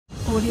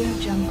Audio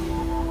Jungle.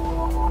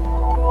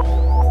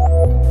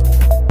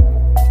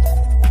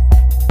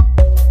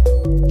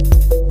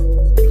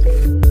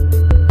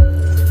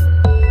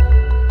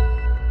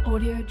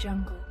 Audio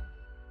Jungle.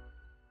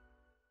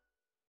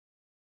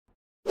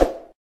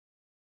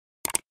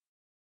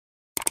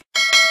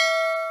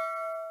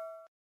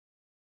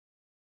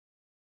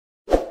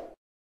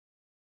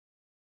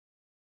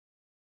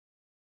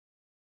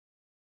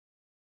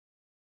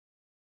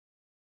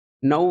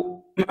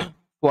 Now,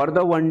 for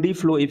the 1D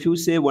flow, if you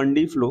say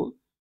 1D flow,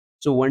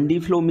 so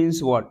 1D flow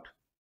means what?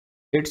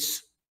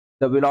 It's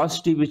the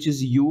velocity which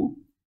is u,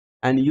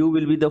 and u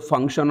will be the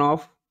function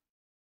of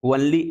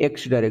only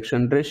x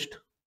direction, rest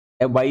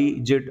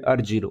y, z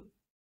are 0.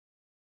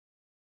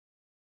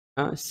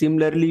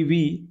 Similarly,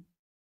 v,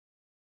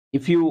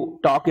 if you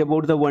talk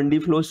about the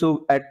 1D flow,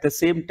 so at the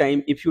same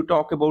time, if you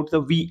talk about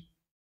the v,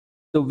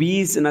 so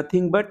v is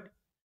nothing but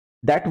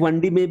that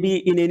 1D may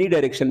be in any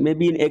direction,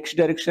 maybe in x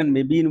direction,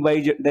 maybe in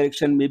y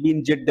direction, maybe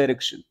in z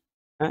direction.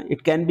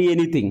 It can be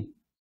anything.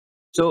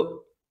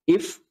 So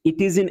if it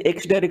is in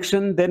x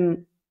direction,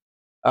 then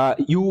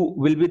u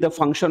will be the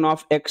function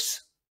of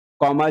x,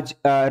 comma,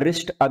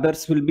 rest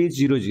others will be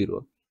 0,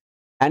 0.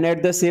 And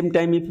at the same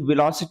time, if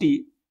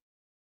velocity,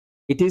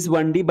 it is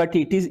 1D, but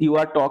it is, you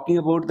are talking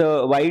about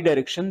the y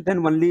direction,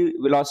 then only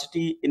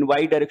velocity in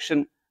y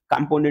direction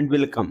component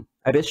will come,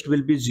 rest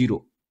will be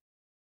 0.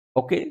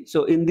 Okay,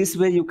 so in this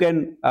way you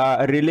can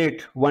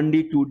relate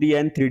 1D, 2D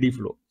and 3D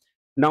flow.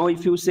 Now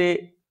if you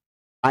say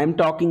I'm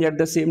talking at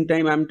the same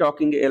time, I'm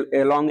talking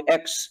along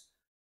x,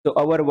 so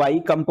our y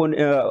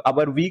component,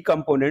 our v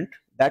component,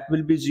 that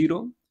will be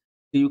 0.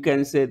 So you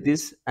can say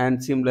this,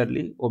 and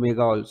similarly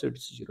omega also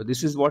it's 0.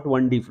 This is what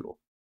 1D flow.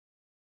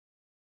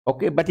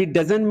 Okay, but it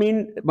doesn't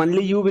mean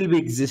only u will be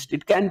exist.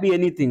 It can be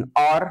anything.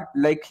 Or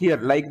like here,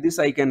 like this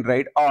I can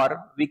write, or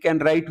we can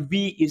write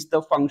v is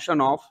the function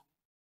of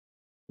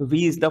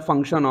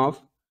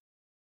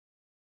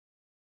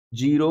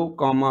 0,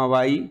 comma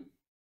y,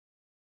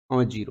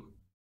 comma 0.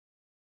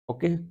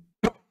 Okay,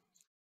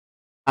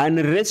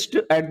 and rest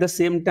at the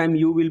same time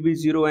u will be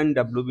 0 and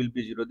w will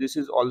be 0. This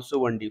is also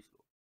 1D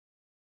flow.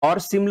 Or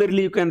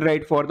similarly you can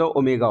write for the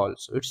omega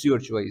also, it's your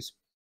choice.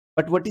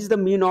 But what is the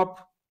mean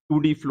of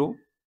 2D flow?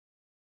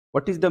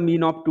 What is the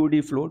mean of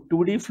 2D flow?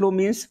 2D flow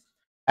means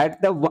at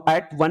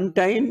one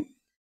time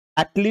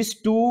at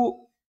least two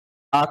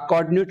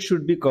coordinates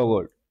should be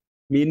covered,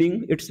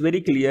 meaning it's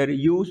very clear,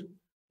 u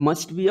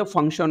must be a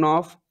function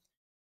of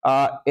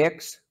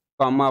x,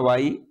 comma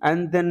y,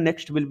 and then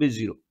next will be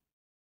 0.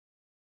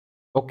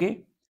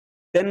 Okay,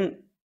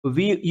 then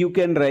v you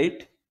can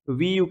write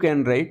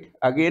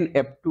again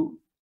f2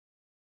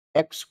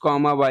 x,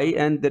 comma y,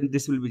 and then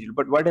this will be 0.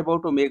 But what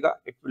about omega?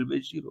 It will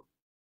be 0.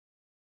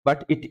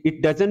 But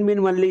it doesn't mean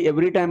only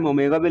every time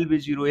omega will be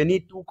 0. Any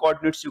two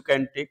coordinates you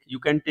can take. You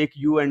can take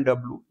u and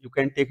w. You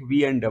can take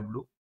v and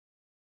w.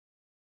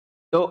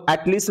 So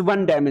at least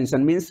one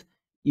dimension means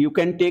you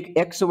can take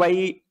x,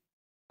 y,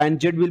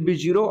 and z will be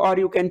 0, or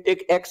you can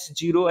take x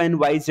 0 and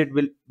y, z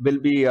will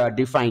be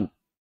defined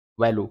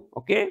value.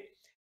 Okay.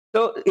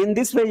 So in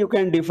this way you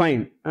can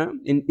define,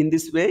 in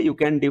this way you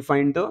can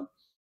define the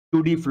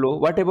 2D flow.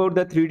 What about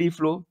the 3D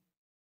flow?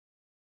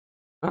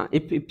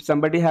 If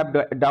somebody have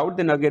doubt,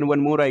 then again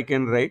one more I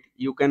can write.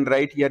 You can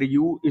write here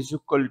u is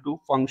equal to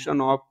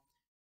function of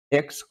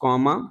x,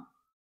 comma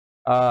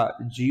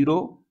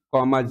 0,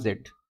 comma z.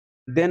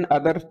 Then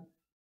other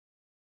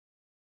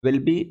will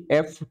be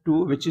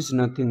f2, which is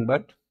nothing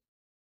but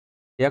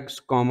x,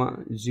 comma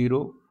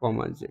 0,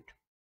 comma z.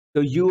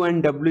 So u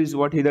and w is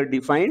what either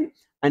defined,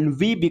 and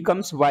v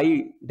becomes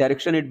y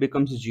direction, it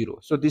becomes 0.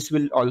 So this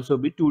will also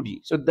be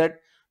 2D. So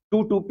that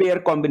two pair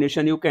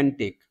combination you can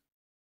take.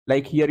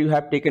 Like here you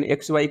have taken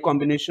xy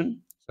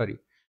combination,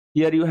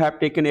 here you have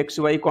taken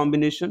xy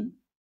combination,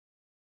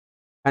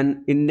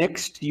 and in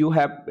next you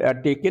have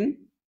taken,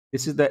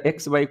 this is the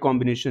xy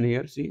combination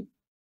here, see,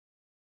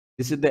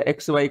 this is the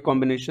xy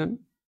combination,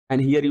 and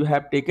here you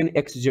have taken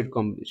xz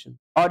combination,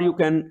 or you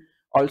can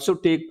also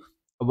take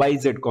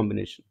yz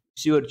combination.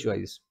 It's your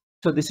choice.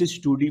 So this is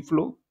 2D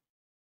flow.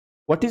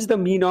 What is the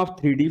mean of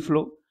 3D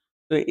flow?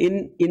 So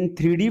in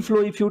 3D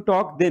flow, if you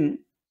talk, then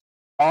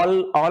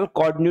all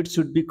coordinates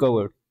should be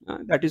covered.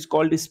 That is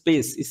called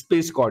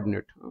space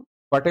coordinate.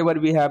 Whatever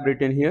we have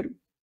written here,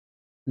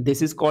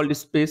 this is called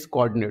space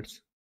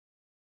coordinates.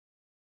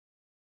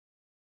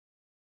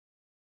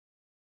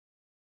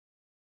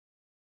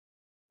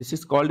 This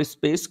is called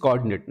space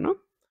coordinate. No?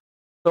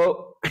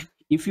 So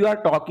if you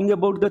are talking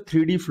about the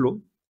 3D flow,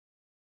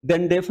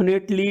 then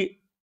definitely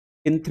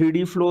in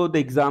 3D flow the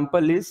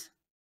example is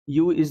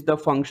u is the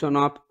function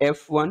of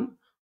f1.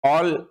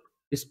 All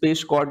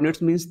space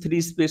coordinates means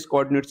 3 space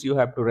coordinates you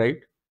have to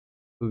write,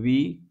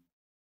 v,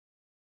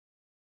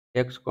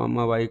 x,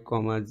 comma y,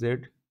 comma z,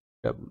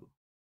 w.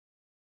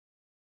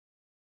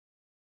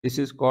 This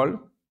is called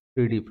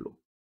 3D flow.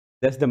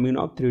 That's the mean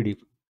of 3D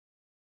flow.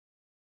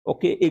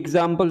 Okay,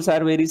 examples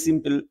are very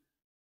simple.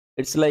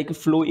 It's like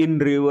flow in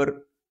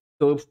river.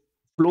 So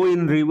flow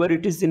in river,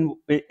 it is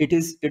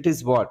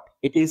what?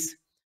 It is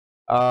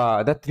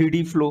the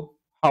 3D flow.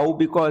 How?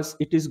 Because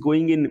it is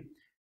going in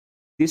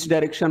this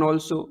direction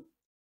also.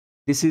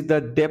 This is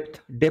the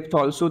depth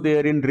also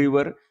there in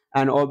river,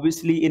 and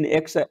obviously in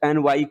x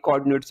and y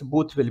coordinates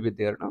both will be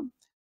there. No?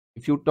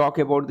 If you talk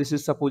about, this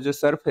is suppose a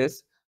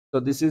surface, so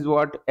this is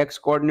what x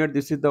coordinate,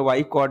 this is the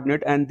y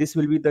coordinate, and this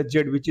will be the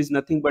z, which is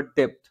nothing but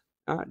depth.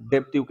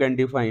 Depth you can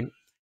define.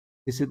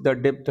 This is the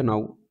depth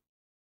now,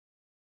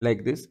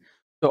 like this.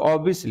 So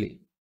obviously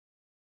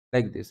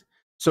like this.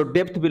 So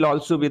depth will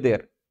also be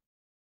there,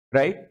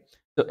 right?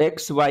 So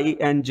x, y,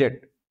 and z,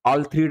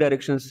 all three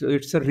directions. So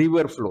it's a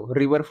river flow.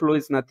 River flow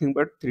is nothing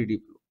but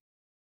 3D flow.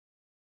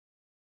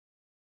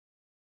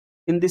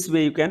 In this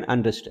way you can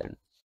understand.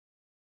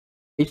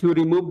 If you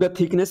remove the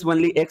thickness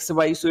only x,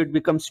 y, so it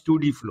becomes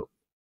 2D flow.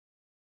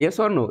 Yes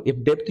or no?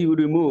 If depth you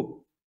remove,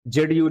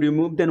 z you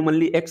remove, then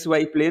only x,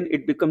 y plane,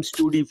 it becomes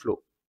 2D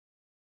flow.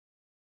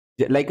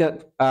 Like a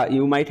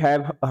you might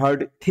have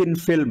heard thin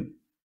film.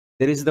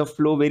 There is the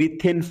flow very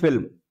thin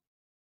film.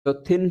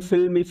 So thin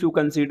film, if you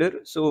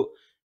consider, so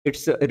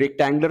it's a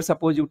rectangular.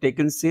 Suppose you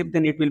taken shape,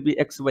 then it will be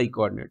x, y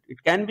coordinate.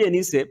 It can be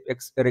any shape,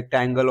 x,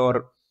 rectangle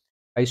or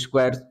I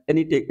square,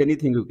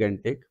 anything you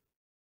can take.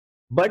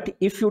 But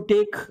if you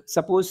take,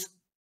 suppose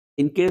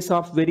in case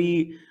of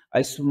very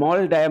a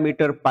small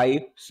diameter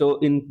pipe, so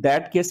in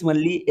that case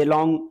only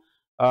along,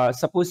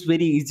 suppose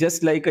very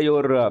just like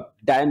your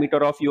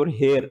diameter of your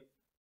hair,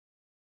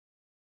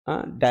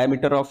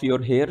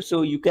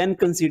 so you can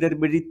consider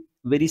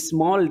very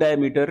small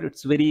diameter.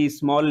 It's very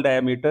small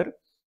diameter,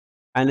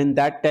 and in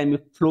that time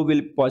if flow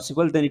will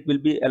possible, then it will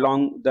be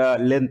along the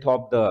length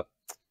of the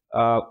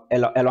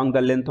along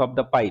the length of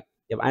the pipe.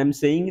 If I'm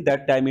saying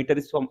that diameter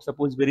is from,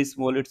 suppose very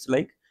small, it's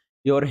like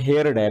your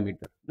hair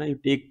diameter. Now you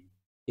take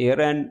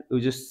hair and you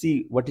just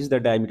see what is the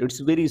diameter.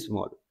 It's very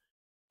small,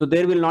 so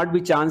there will not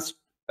be chance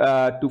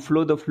to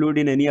flow the fluid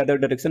in any other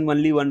direction,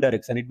 only one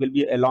direction. It will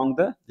be along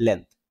the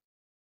length,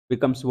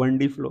 becomes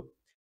 1D flow.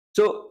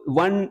 So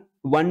 1D,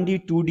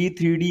 2D,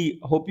 3D,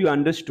 hope you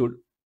understood.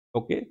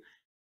 Okay.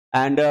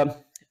 And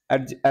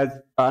as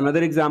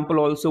another example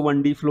also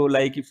 1D flow,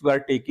 like if you are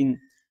taking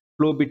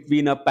flow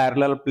between a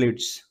parallel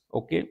plates.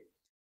 Okay.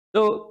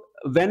 So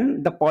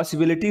when the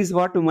possibility is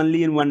what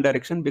only in one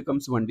direction,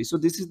 becomes 1D. So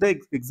this is the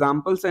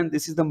examples, and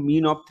this is the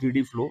mean of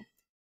 3D flow.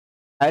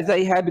 As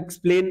I have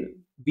explained,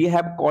 we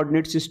have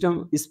coordinate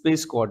system,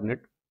 space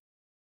coordinate.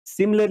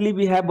 Similarly,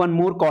 we have one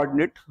more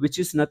coordinate, which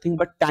is nothing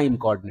but time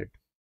coordinate.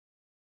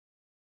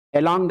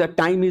 Along the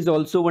time is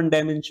also one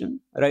dimension,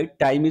 right?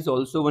 Time is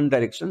also one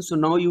direction. So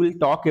now you will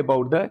talk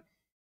about the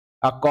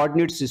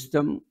coordinate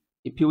system.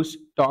 If you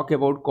talk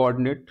about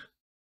coordinate,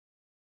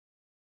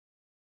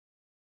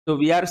 so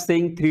we are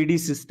saying 3D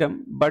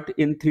system, but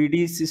in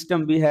 3D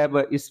system we have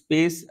a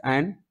space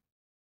and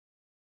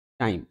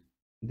time.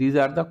 These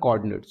are the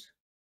coordinates.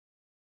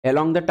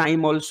 Along the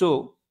time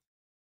also,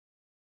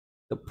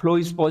 the flow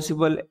is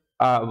possible.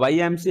 Why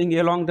I'm saying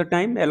along the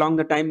time? Along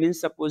the time means,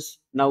 suppose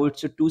now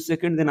it's a 2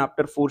 second, then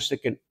after 4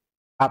 second,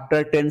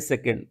 after 10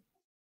 second,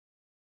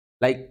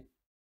 like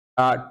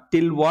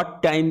till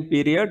what time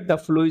period the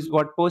flow is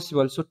what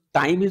possible. So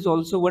time is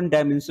also one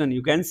dimension,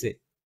 you can say.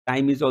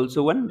 Time is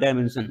also one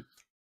dimension.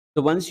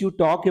 So once you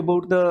talk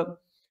about the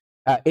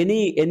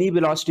any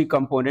velocity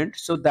component,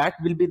 so that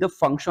will be the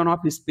function of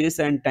space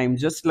and time.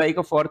 Just like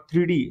for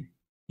 3D,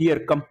 here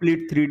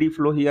complete 3D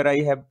flow, here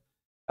I have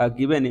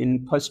given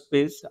in first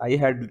page, I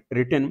had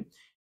written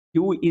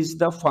q is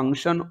the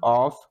function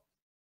of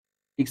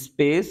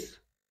space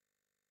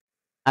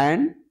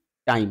and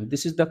time.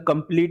 This is the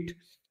complete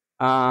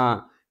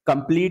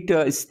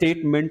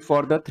statement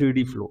for the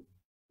 3D flow,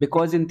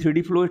 because in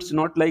 3D flow it's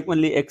not like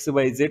only x,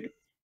 y, z.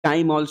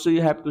 Time also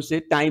you have to say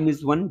time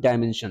is one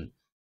dimension.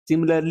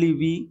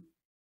 Similarly,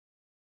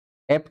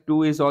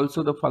 f2 is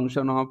also the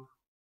function of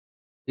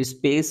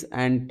space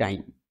and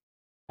time,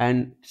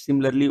 and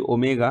similarly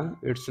omega,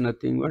 it's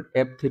nothing but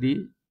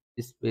f3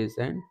 space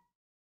and,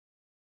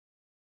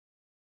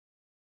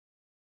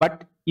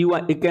 but you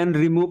can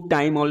remove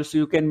time also,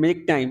 you can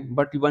make time,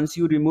 but once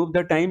you remove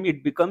the time,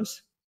 it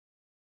becomes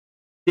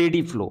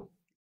steady flow.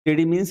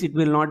 Steady means it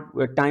will not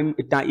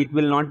it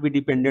will not be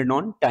dependent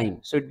on time,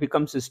 so it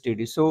becomes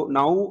steady. So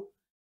now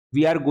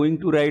we are going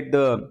to write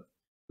the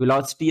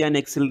velocity and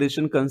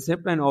acceleration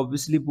concept, and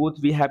obviously both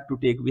we have to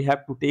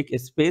take a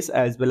space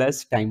as well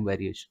as time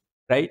variation,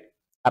 right?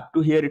 Up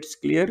to here it's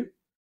clear.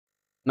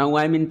 Now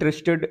I'm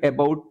interested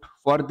about,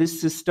 for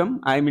this system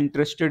I'm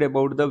interested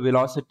about the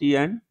velocity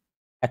and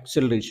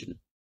acceleration.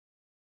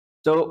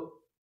 So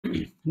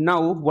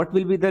now what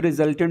will be the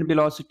resultant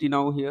velocity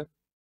now here?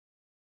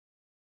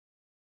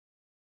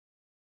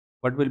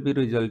 What will be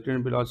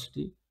resultant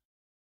velocity?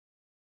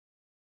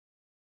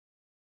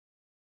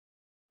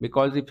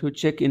 Because if you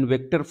check in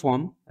vector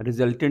form,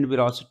 resultant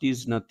velocity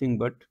is nothing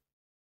but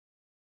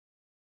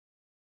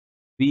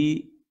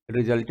v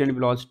resultant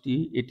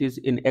velocity. It is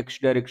in x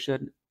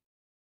direction,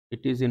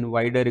 it is in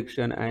y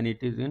direction, and it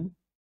is in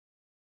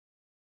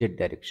z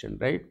direction,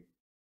 right?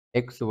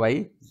 X,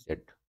 y, z.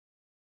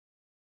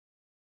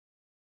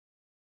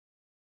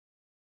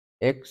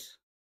 X,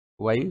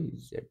 Y,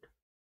 Z.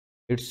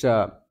 It's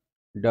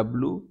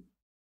W,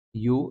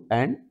 U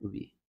and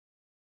V.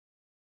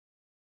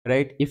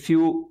 Right? If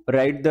you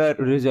write the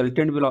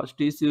resultant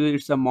velocity, so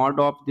it's a mod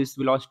of this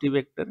velocity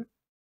vector.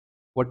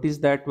 What is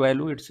that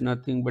value? It's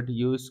nothing but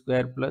U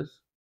square plus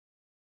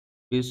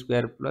V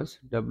square plus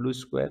W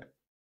square.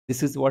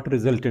 This is what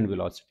resultant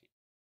velocity.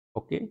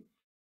 Okay.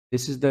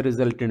 This is the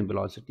resultant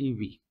velocity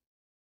V.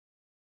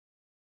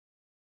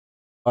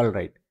 All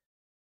right.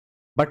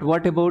 But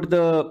what about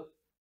the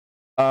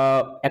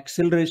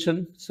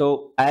acceleration?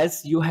 So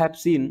as you have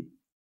seen,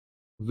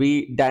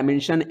 we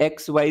dimension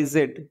x, y,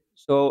 z.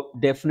 So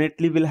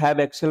definitely we'll have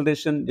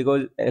acceleration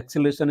because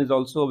acceleration is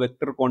also a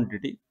vector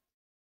quantity.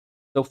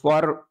 So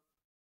for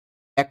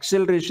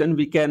acceleration,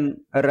 we can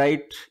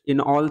write in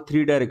all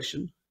three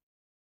directions.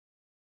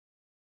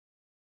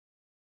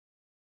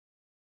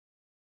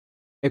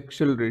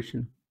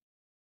 Acceleration.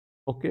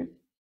 Okay.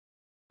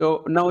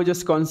 So now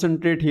just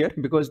concentrate here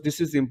because this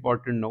is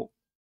important now.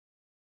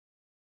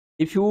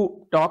 If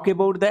you talk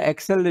about the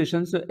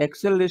acceleration, so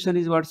acceleration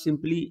is what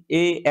simply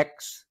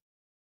ax.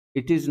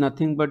 It is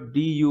nothing but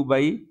du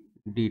by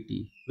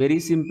dt. Very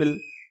simple.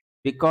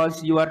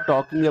 Because you are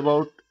talking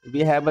about, we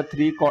have a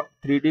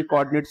 3D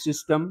coordinate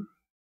system,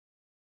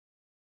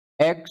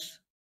 x,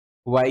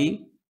 y,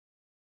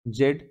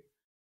 z.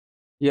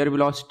 Here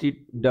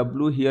velocity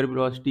w, here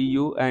velocity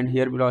u, and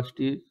here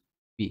velocity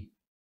v.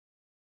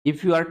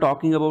 If you are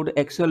talking about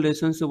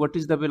acceleration, so what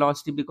is the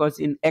velocity? Because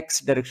in x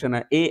direction,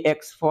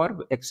 ax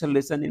for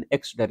acceleration in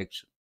x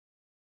direction,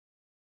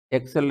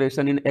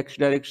 acceleration in x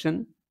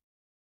direction,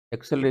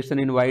 acceleration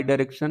in y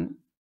direction,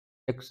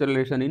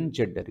 acceleration in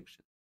z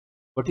direction.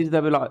 What is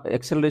the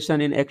acceleration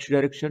in x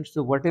direction?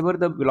 So whatever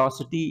the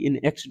velocity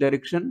in x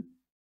direction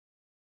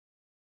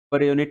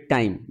per unit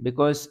time,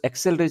 because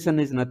acceleration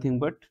is nothing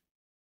but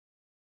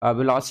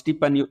velocity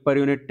per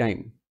unit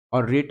time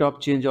or rate of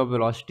change of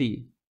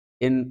velocity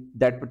in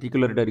that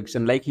particular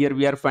direction. Like here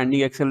we are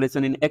finding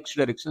acceleration in x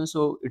direction,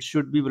 so it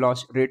should be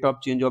rate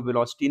of change of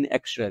velocity in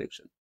x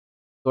direction.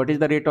 So what is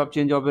the rate of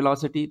change of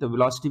velocity? The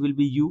velocity will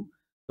be u.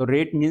 So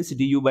rate means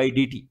du by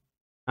dt.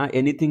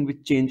 Anything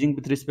with changing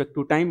with respect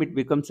to time, it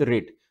becomes a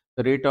rate.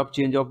 The rate of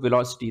change of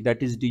velocity,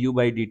 that is du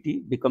by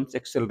dt, becomes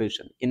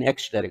acceleration in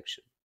x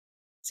direction.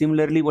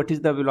 Similarly, what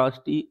is the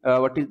velocity?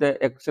 What is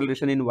the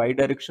acceleration in y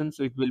direction?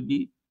 So it will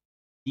be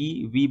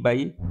dv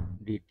by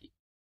dt.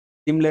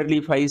 Similarly,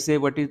 if I say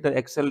what is the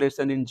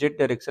acceleration in z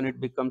direction, it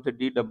becomes a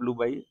dw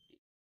by d.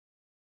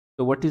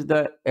 So what is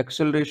the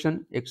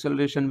acceleration?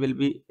 Acceleration will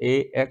be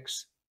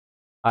ax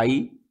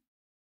I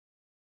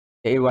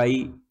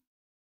ay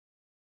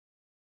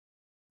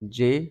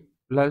j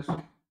plus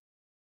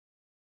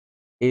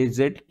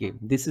azk.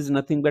 This is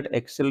nothing but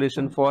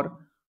acceleration for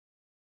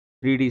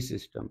 3D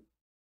system.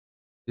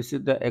 This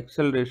is the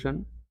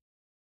acceleration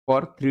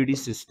for 3D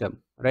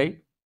system, right?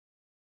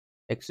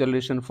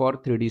 Acceleration for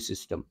 3D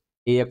system.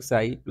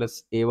 Axi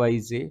plus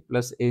ayj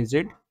plus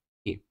azk.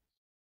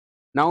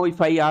 Now, if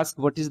I ask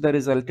what is the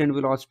resultant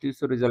velocity,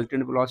 so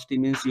resultant velocity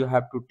means you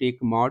have to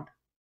take mod.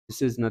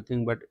 This is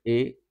nothing but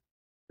a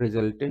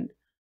resultant,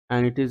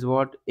 and it is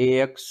what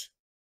ax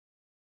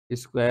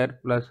square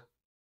plus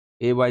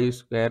ay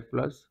square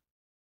plus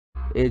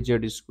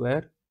az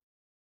square,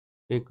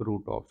 take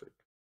root of it.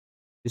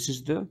 This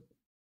is the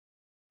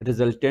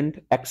resultant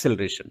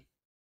acceleration.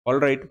 All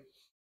right.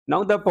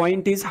 Now the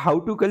point is how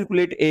to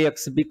calculate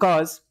ax,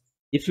 because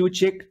if you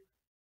check,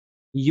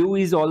 u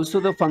is also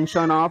the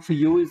function of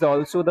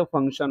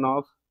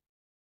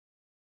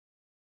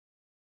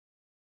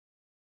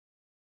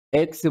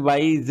x,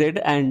 y, z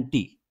and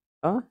t.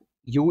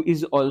 U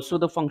is also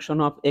the function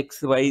of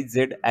x, y,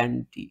 z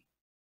and t.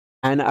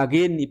 And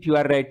again, if you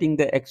are writing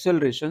the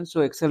acceleration,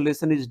 so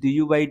acceleration is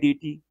du by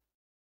dt.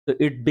 So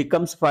it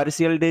becomes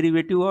partial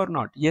derivative or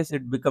not? Yes,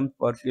 it becomes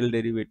partial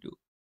derivative.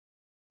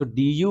 So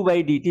du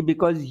by dt,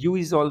 because u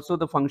is also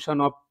the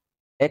function of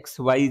x,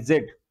 y,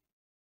 z.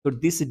 So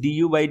this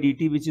du by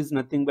dt, which is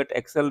nothing but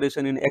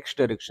acceleration in x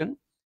direction.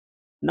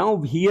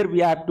 Now here we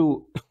have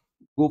to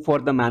go for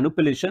the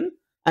manipulation,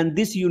 and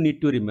this you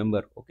need to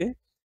remember. Okay,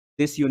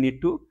 this you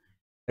need to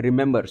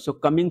remember. So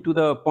coming to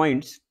the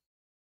points,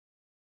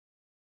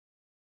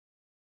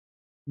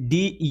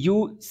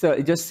 du,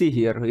 so just see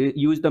here,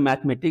 use the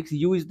mathematics.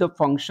 U is the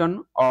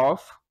function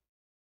of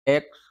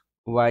x,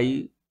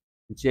 y,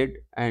 z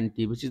and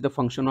t, which is the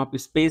function of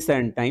space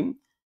and time.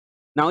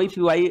 Now if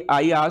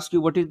I ask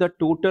you what is the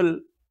total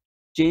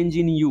change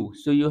in u,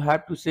 so you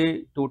have to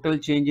say total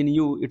change in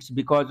u, it's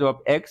because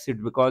of x,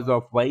 it's because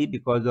of y,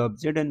 because of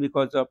z and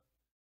because of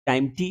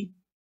time t,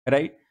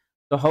 right?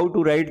 So how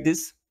to write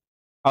this?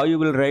 How you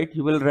will write?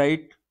 You will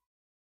write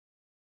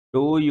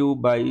dou u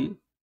by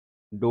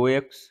dou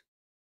x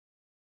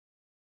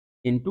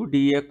into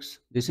dx.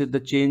 This is the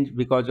change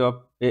because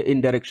of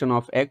in direction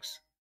of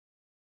x.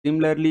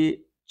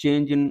 Similarly,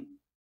 change in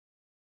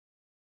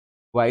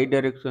y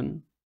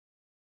direction.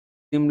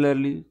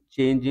 Similarly,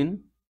 change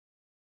in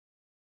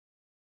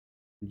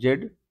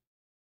z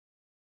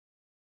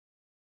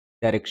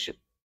direction,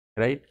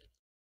 right?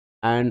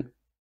 And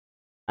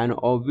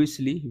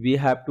obviously we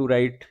have to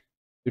write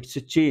it's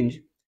a change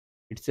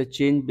It's a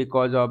change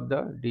because of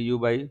the du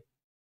by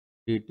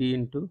dt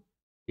into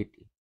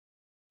dt,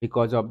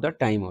 because of the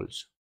time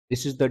also.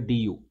 This is the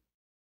du.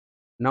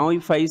 Now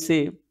if I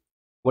say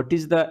what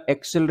is the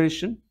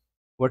acceleration,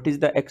 what is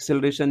the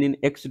acceleration in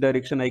x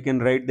direction, I can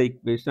write the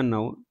equation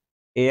now.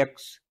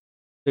 Ax,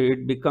 so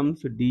it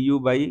becomes du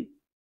by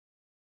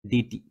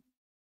dt.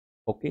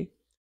 Okay,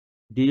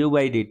 du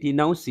by dt.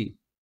 Now see,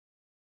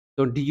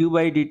 so du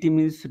by dt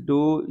means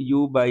dou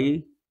u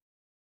by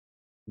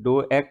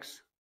dou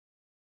x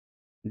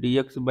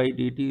dx by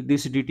dt.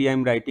 This dt I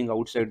am writing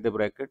outside the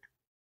bracket,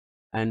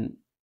 and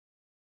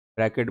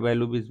bracket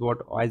value is what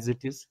as it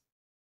is.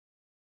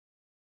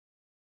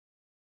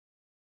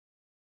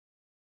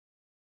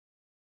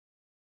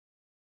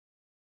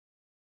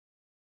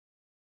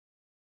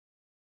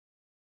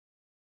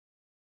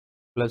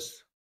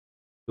 Plus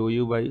dou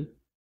u by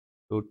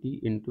dou t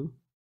into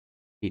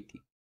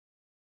dt.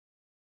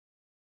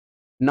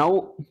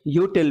 Now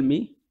you tell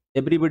me,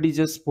 everybody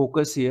just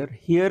focus here.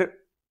 Here,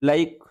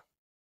 like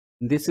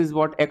this is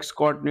what x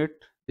coordinate,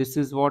 this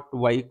is what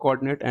y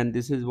coordinate, and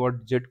this is what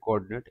z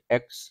coordinate,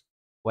 x,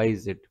 y,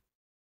 z.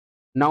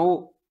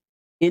 Now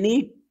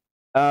any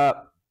uh,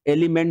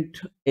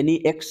 element,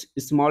 any x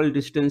small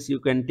distance you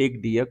can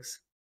take dx,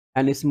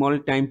 and a small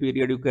time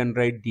period you can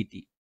write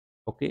dt.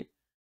 Okay,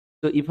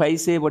 so if I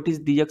say what is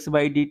dx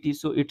by dt,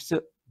 so it's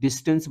a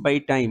distance by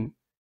time,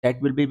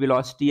 that will be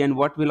velocity. And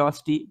what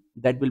velocity?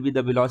 That will be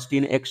the velocity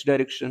in x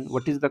direction.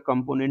 What is the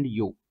component?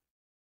 U.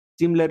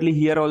 Similarly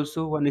here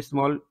also one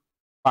small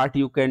part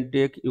you can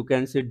take, you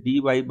can say dy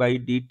by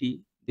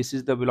dt. This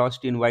is the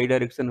velocity in y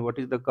direction. What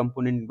is the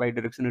component in y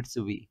direction? It's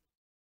v.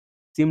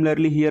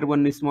 Similarly here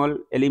one small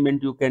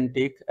element you can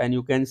take, and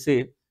you can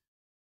say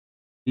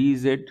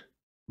dz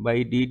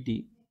by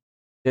dt.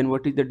 Then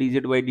what is the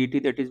dz by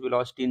dt? That is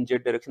velocity in z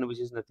direction, which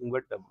is nothing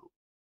but w.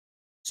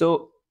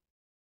 So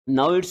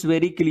now it's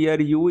very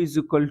clear. U is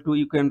equal to,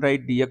 you can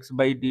write dx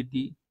by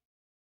dt.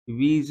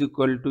 V is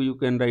equal to, you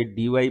can write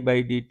dy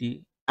by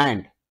dt.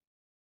 And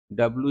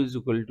w is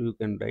equal to, you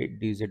can write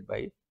dz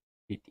by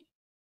dt.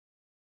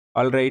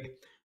 All right.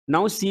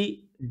 Now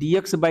see,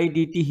 dx by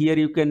dt here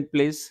you can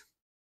place,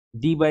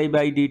 dy by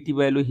dt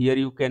value here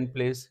you can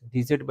place,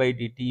 dz by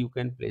dt you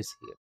can place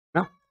here.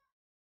 Now,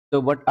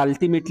 so but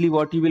ultimately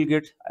what you will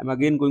get, I'm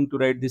again going to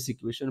write this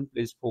equation.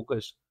 Please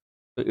focus.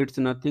 So it's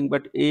nothing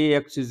but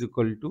ax is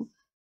equal to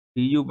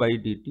du by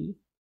dt.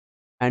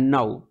 And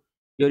now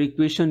your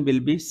equation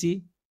will be,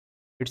 see,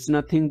 it's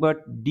nothing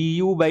but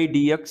du by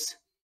dx,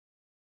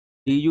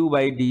 du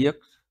by dx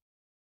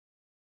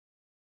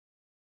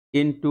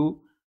into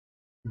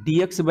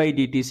dx by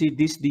dt. See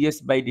this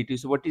dx by dt.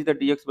 So what is the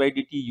dx by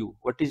dt? U.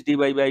 What is dy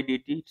by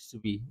dt? It's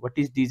v. What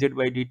is dz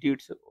by dt?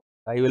 It's,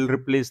 I will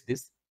replace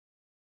this.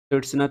 So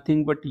it's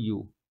nothing but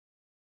u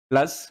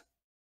plus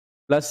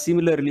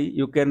similarly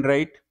you can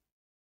write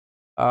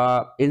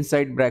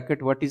inside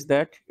bracket, what is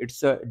that?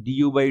 It's a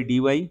du by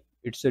dy.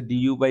 It's a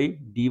du by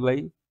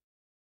dy,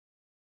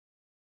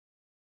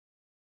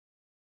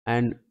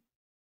 and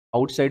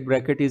outside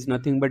bracket is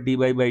nothing but dy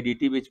by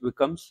dt, which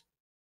becomes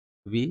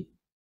v.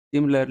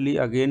 Similarly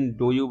again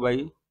dou u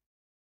by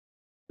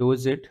dou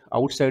z.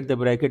 Outside the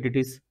bracket it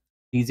is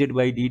dz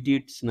by dt.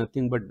 It's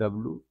nothing but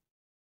w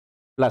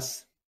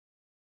plus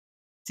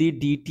c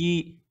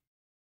dt.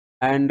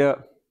 And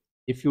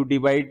if you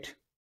divide,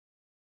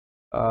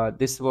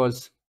 this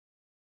was,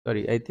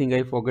 sorry, I think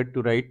I forgot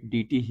to write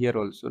dt here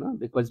also, no?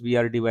 Because we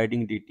are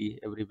dividing dt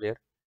everywhere.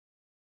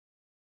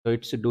 So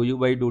it's dou u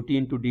by dou t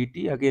into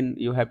dt. Again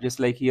you have, just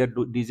like here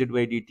dz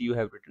by dt you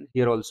have written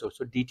here also.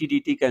 So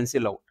dt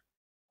cancel out.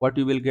 What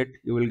you will get?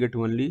 You will get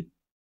only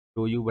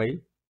dou u by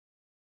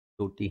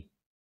dou t.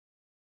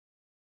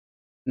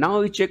 Now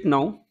we check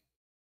now,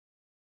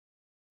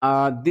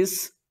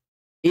 this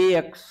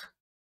ax,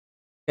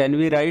 can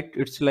we write?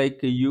 It's like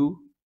u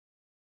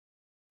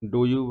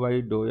dou u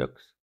by dou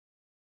x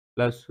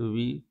plus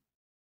v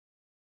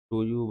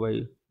dou u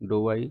by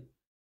dou y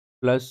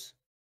plus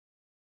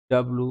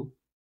w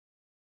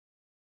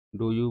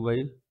dou u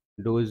by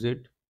dou z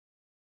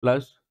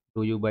plus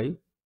dou u by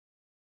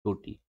dou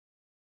t.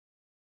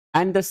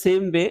 And the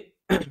same way,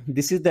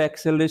 this is the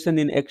acceleration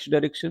in x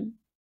direction.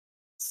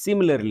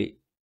 Similarly,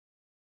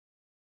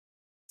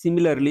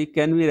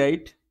 can we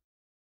write?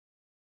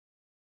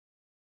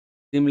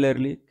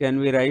 Similarly, can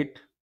we write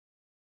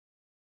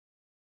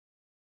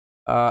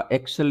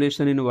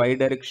acceleration in y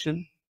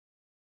direction?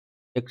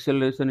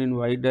 Acceleration in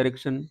y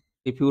direction.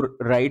 If you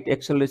write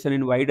acceleration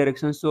in y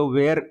direction, so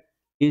where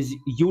is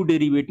u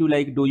derivative,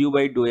 like dou u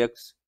by dou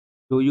x,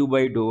 dou u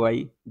by dou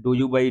y, dou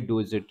u by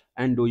dou z,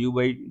 and dou u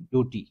by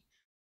dou t.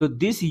 So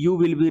this u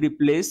will be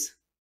replaced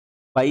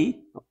by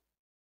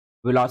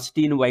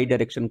velocity in y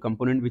direction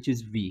component, which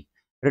is v.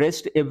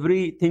 Rest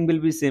everything will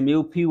be same.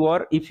 If you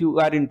are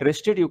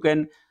interested, you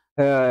can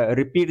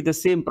repeat the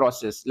same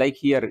process. Like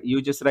here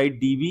you just write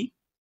dv,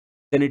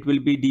 then it will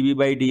be dv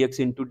by dx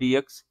into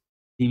dx,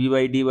 dv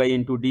by dy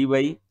into dy,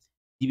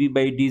 dv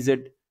by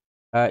dz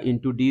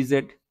into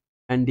dz,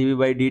 and dv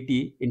by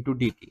dt into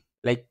dt.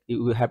 Like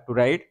you have to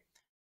write.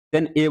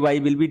 Then ay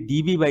will be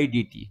dv by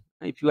dt.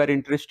 If you are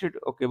interested,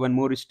 okay, one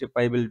more step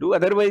I will do.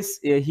 Otherwise,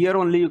 here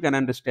only you can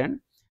understand.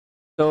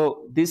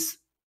 So this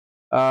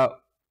uh,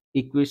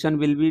 equation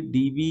will be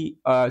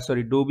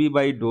dou v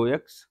by dou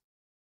x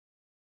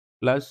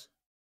plus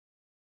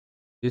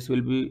this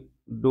will be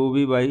dou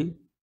v by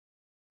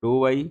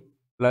dou y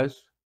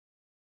plus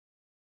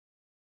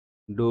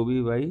dou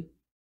v by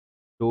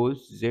dou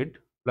z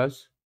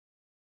plus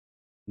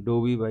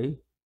dou v by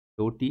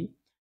dou t,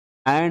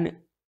 and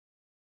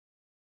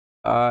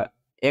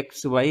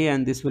x y,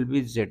 and this will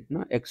be z,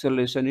 no,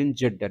 acceleration in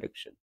z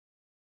direction.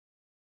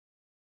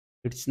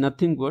 It's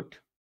nothing but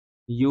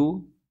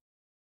u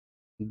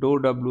dou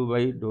w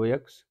by dou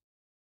x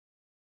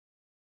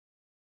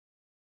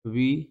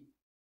v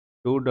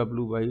dou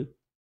w by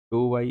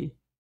dou y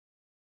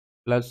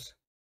plus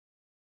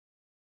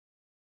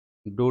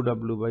dou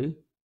w by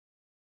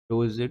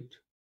dou z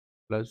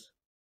plus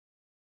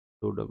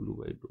dou w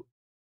by dou.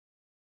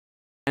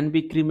 Can be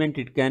increment,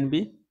 it can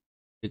be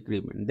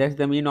decrement. That's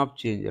the mean of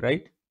change,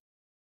 right?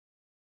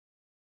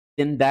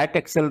 Then that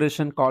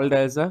acceleration called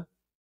as a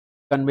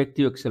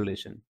convective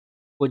acceleration.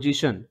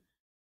 Position.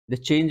 The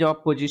change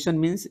of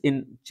position means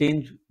in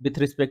change with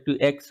respect to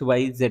x,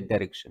 y, z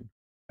direction,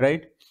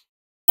 right?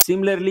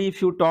 Similarly,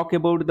 if you talk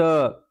about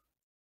the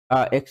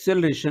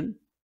acceleration,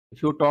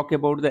 if you talk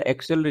about the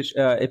acceleration,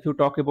 if you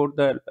talk about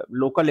the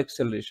local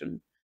acceleration,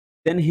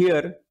 then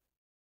here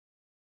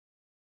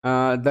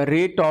the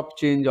rate of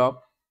change of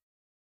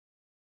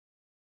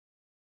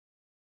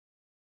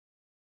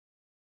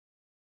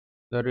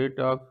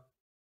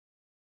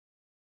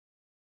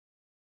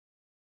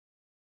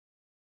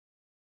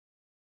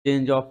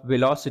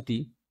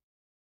velocity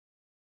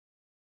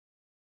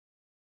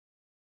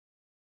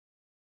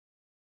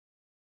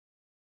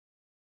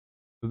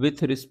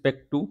with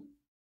respect to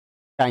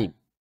time,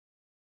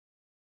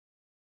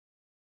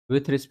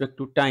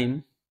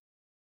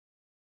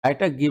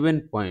 at a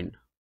given point,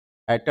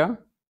 at a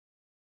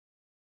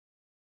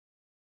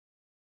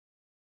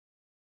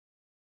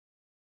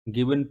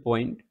given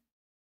point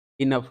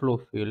in a flow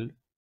field,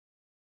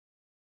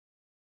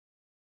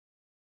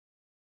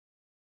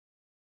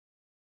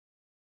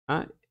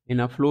 uh,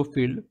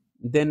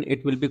 then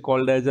it will be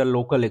called as a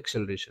local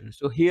acceleration.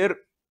 So here,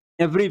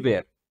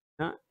 everywhere,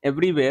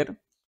 everywhere,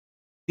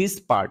 this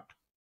part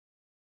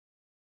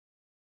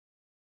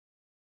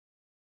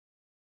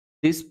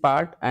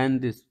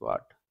and this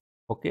part,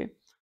 okay,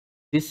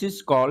 this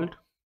is called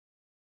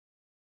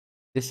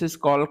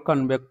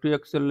convective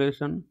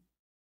acceleration,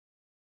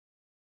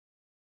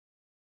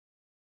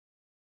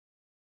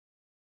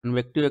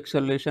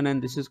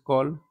 and this is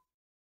called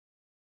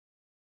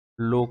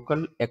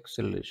local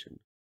acceleration,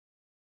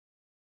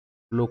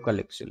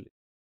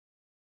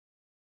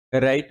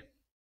 right?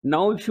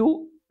 Now if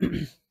you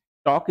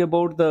talk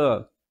about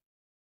the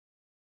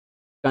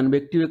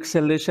convective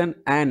acceleration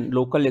and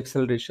local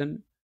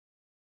acceleration,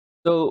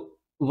 so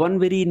one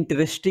very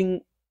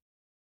interesting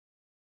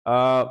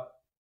uh,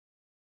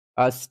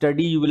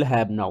 study you will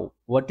have now.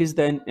 What is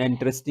the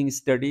interesting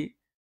study?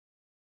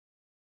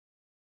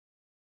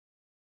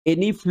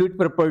 Any fluid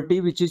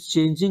property which is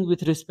changing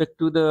with respect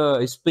to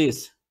the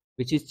space,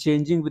 which is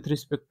changing with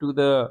respect to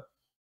the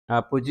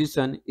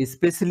position,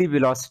 especially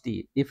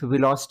velocity. If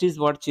velocity is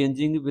what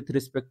changing with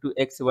respect to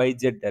x, y,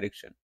 z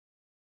direction,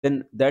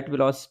 then that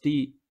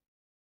velocity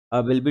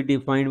will be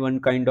defined one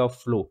kind of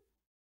flow.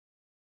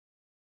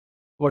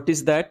 What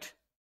is that?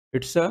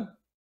 It's a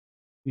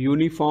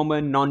uniform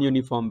and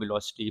non-uniform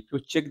velocity. If you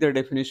check the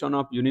definition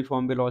of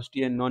uniform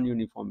velocity and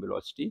non-uniform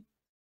velocity,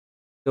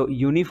 so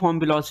uniform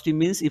velocity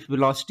means if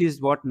velocity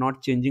is what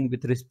not changing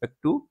with respect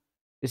to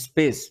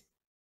space,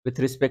 with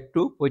respect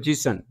to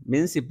position,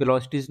 means if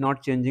velocity is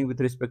not changing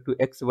with respect to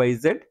x, y,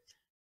 z,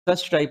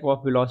 such type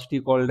of velocity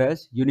called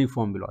as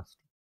uniform velocity.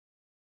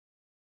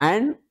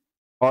 And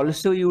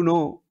also,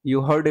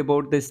 you heard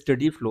about the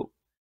steady flow.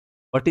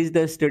 What is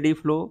the steady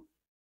flow?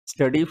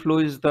 Steady flow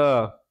is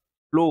the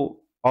flow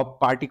of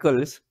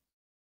particles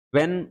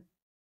when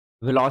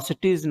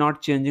velocity is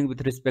not changing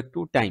with respect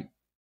to time,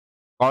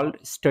 called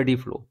steady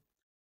flow.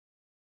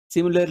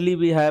 Similarly,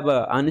 we have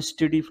a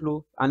unsteady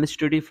flow.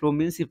 Unsteady flow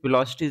means if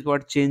velocity is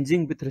what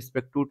changing with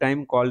respect to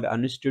time, called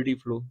unsteady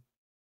flow.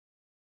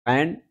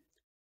 And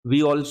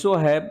we also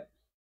have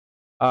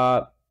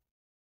a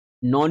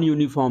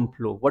non-uniform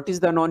flow. What is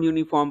the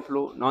non-uniform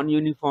flow?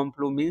 Non-uniform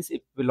flow means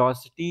if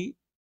velocity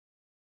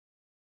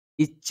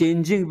is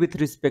changing with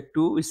respect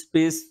to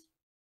space,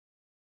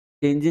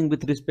 changing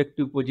with respect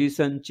to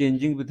position,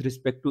 changing with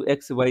respect to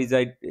x, y,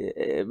 z,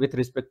 with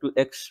respect to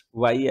x,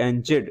 y,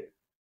 and z,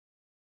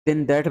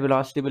 then that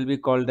velocity will be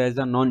called as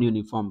a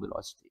non-uniform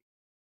velocity.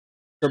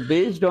 So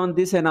based on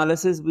this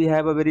analysis, we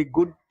have a very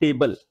good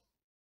table.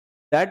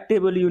 That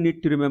table you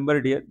need to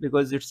remember, dear,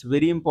 because it's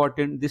very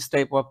important. This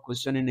type of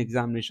question in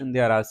examination, they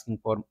are asking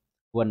for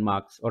 1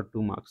 marks or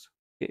 2 marks.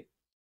 Okay.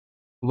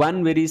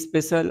 One very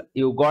special,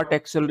 you got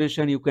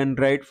acceleration, you can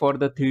write for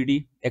the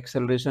 3D.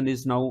 Acceleration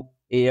is now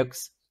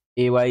ax,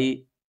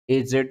 ay,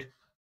 az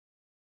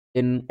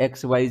in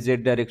x, y, z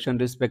direction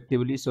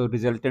respectively. So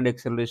resultant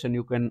acceleration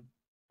you can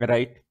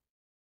write.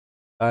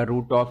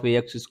 root of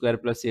ax square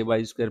plus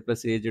ay square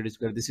plus az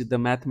square. This is the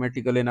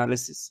mathematical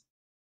analysis.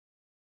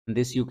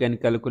 This you can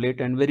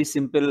calculate, and very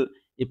simple.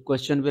 If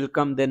question will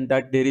come, then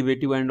that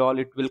derivative and all,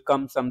 it will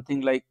come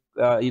something like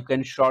you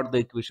can short the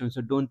equation.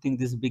 So don't think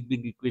this big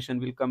equation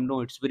will come. No,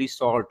 it's very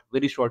short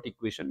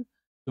equation.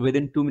 So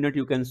within 2 minutes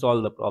you can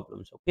solve the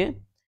problems. Okay.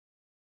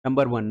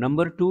 Number one.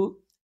 Number two,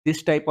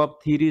 this type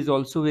of theory is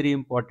also very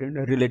important,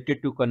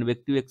 related to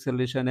convective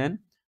acceleration and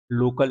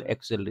local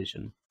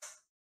acceleration.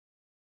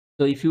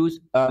 So if you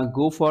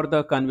go for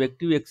the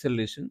convective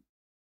acceleration,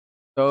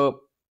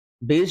 so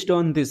based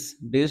on this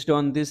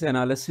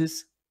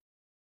analysis,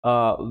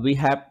 we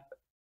have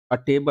a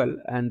table,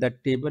 and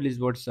that table is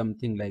what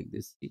something like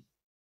this. See,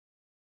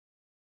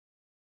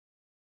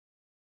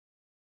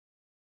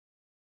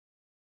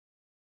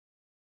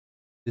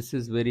 this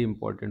is very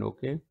important.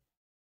 Okay,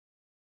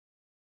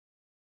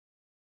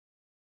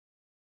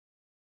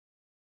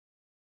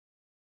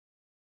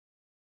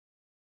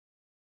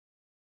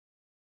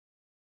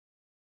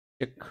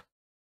 check.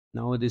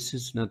 Now this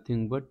is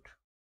nothing but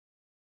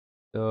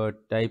the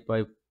type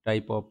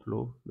of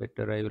flow.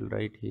 Better I will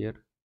write here.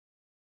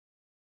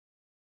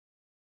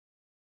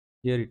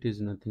 Here it is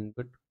nothing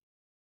but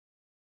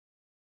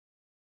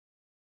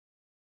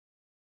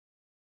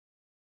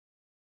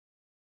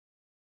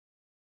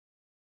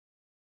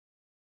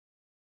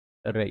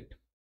right,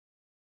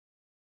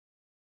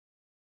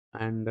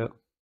 and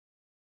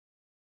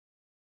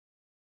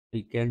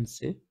we can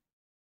say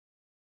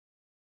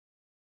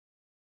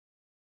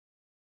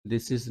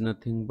this is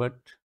nothing but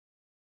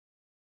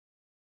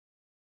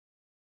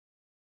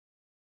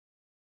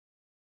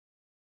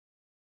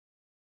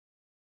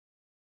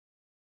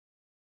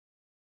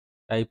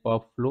type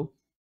of flow.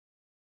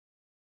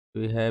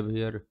 We have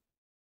here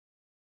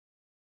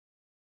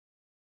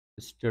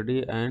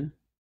steady and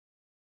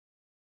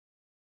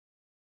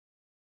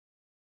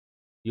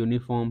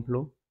uniform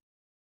flow.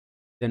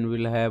 Then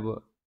we'll have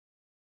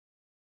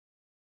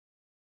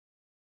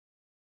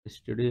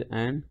steady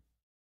and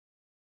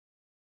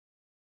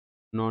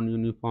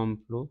non-uniform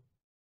flow.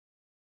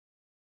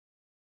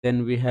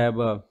 Then we have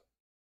a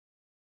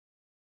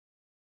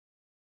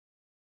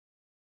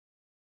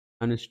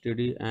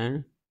unsteady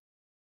and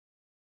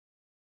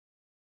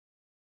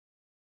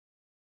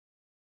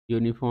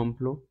uniform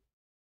flow.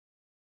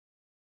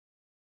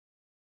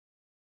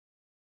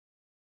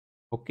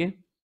 Okay.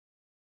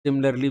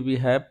 Similarly, we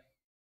have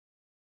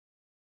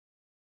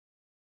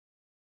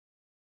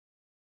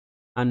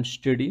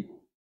unsteady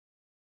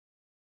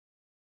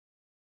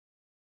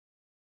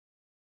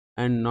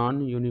and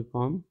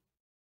non-uniform.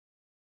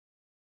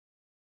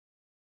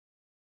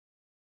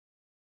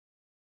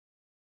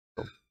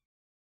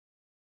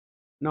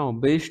 Now,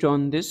 based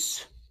on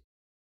this,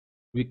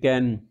 we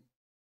can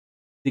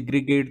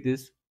segregate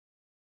this.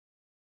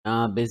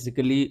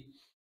 Basically,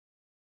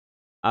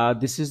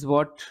 this is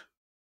what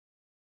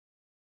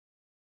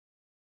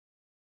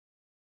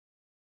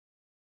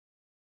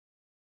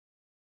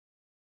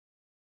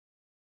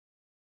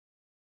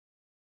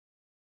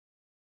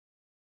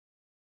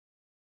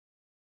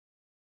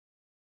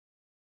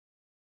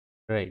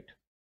right.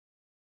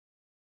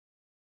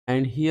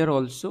 And here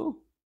also,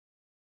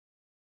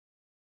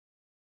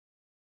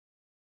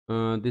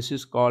 this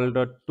is called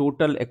a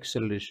total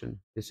acceleration.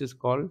 This is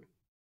called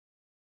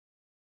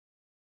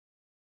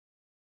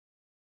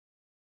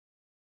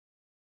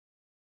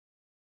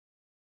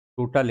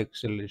total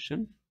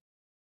acceleration.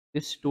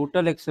 This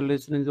total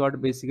acceleration is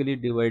what basically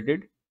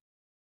divided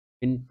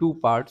in two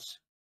parts,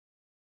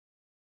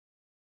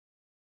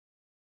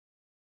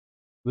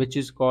 which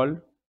is called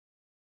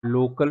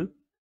local,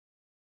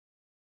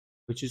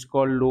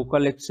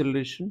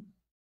 acceleration,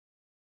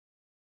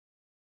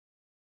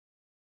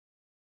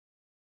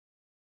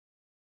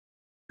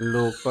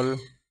 local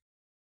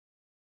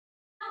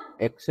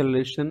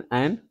acceleration,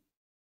 and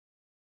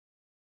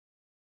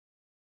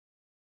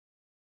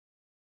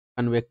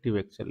convective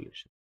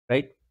acceleration.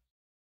 Right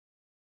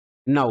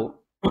now,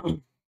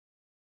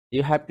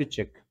 you have to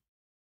check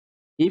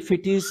if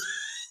it is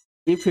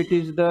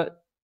the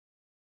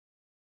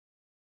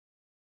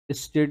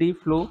steady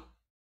flow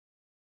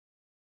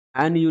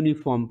and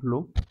uniform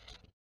flow.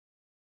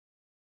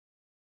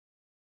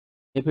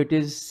 If it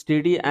is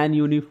steady and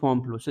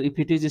uniform flow, so if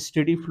it is a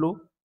steady flow,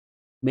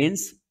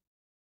 means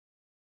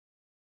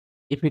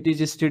if it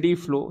is a steady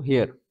flow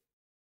here,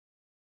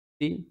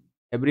 see,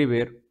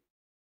 everywhere,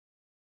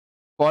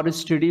 for a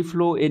steady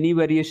flow, any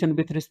variation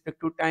with respect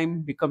to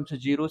time becomes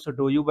zero. So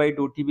dou u by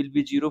dou t will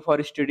be zero for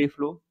a steady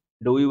flow.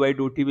 Dou u by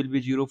dou t will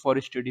be zero for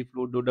a steady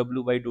flow. Dou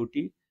w by dou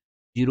t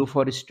zero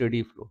for a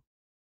steady flow.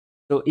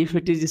 So if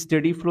it is a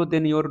steady flow,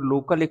 then your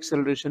local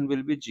acceleration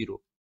will be zero.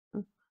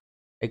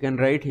 I can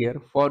write here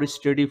for a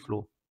steady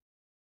flow.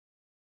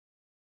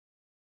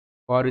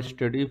 For a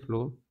steady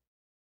flow,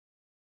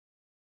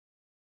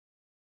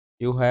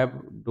 you have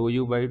dou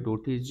u by dou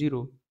t is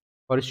zero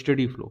for a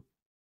steady flow.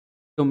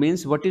 So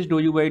means what is dou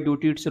u by dou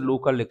t? It's a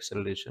local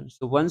acceleration.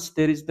 So once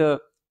there is the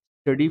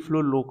steady flow,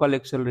 local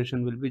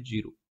acceleration will be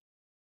zero.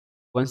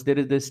 Once there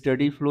is the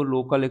steady flow,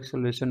 local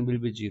acceleration will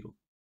be zero.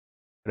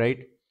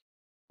 Right?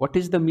 What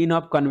is the mean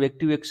of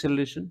convective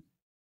acceleration?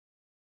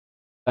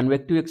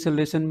 Convective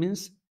acceleration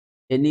means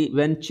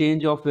when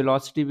change of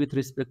velocity with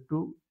respect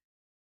to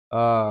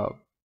uh,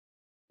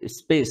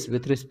 space,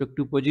 with respect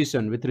to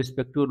position, with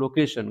respect to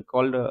location,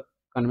 called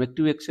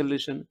convective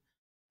acceleration.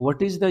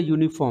 What is the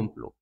uniform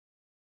flow?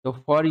 So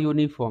for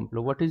uniform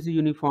flow, what is the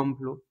uniform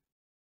flow?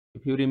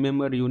 If you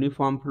remember,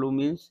 uniform flow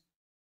means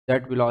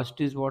that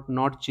velocity is what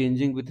not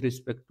changing with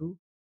respect to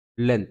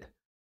length.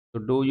 So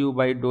dou u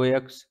by dou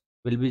x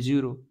will be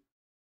 0.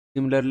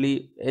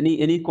 Similarly,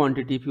 any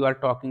quantity, if you are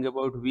talking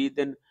about v,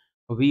 then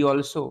v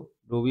also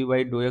dou v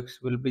by dou x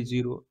will be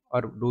 0,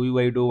 or dou u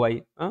by dou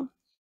y.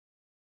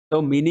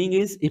 So meaning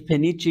is, if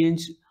any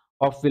change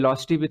of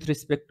velocity with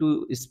respect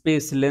to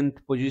space,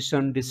 length,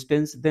 position,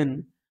 distance,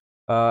 then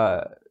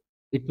uh,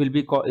 it will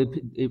be called,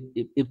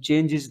 if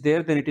change is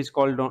there, then it is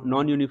called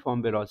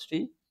non-uniform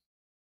velocity.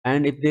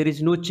 And if there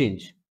is no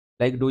change,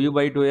 like dou u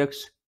by dou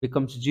x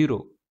becomes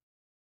 0,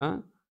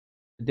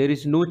 there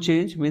is no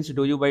change means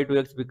dou u by dou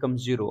x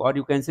becomes 0. Or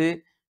you can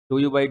say dou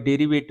u by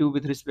derivative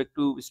with respect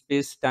to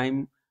space,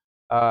 time,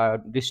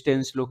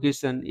 distance,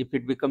 location. If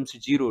it becomes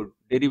 0,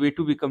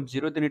 derivative becomes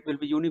 0, then it will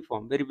be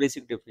uniform. Very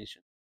basic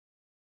definition.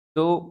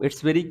 So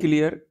it's very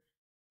clear.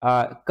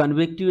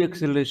 Convective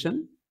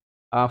acceleration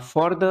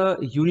for the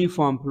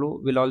uniform flow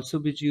will also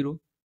be 0.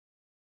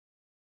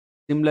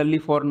 Similarly,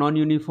 for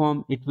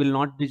non-uniform, it will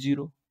not be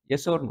 0.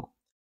 Yes or no?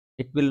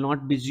 It will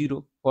not be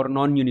 0 for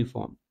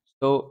non-uniform.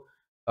 So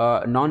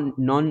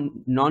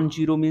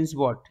non-zero means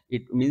what?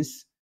 It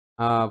means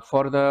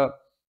for the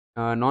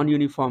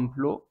non-uniform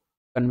flow,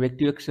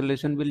 convective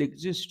acceleration will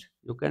exist.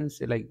 You can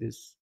say like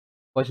this.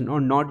 Because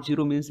not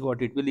 0 means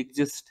what? It will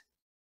exist.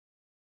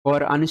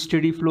 For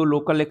unsteady flow,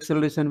 local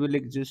acceleration will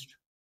exist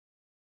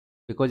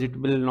because it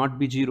will not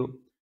be 0.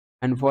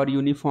 And for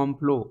uniform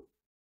flow,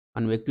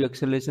 convective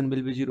acceleration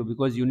will be 0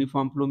 because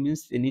uniform flow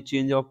means any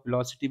change of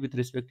velocity with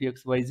respect to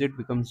x, y, z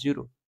becomes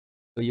 0.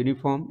 So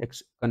uniform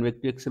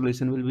convective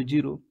acceleration will be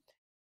 0.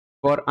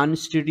 For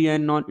unsteady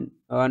and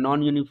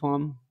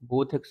non-uniform,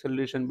 both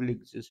acceleration will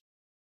exist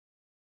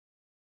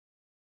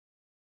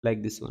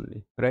like this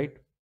only, right?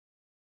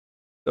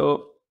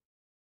 So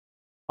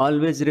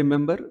always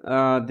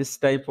remember this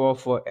type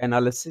of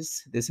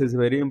analysis. This is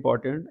very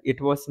important.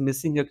 It was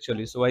missing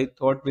actually, so I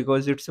thought,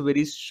 because it's a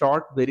very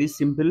short, very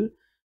simple,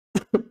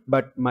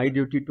 but my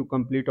duty to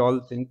complete all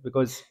things,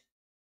 because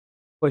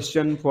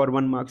question for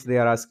 1 marks they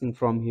are asking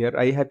from here.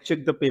 I have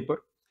checked the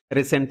paper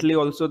recently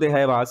also, they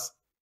have asked.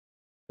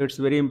 So it's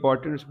very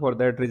important. For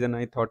that reason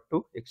I thought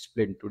to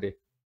explain today.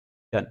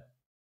 Done.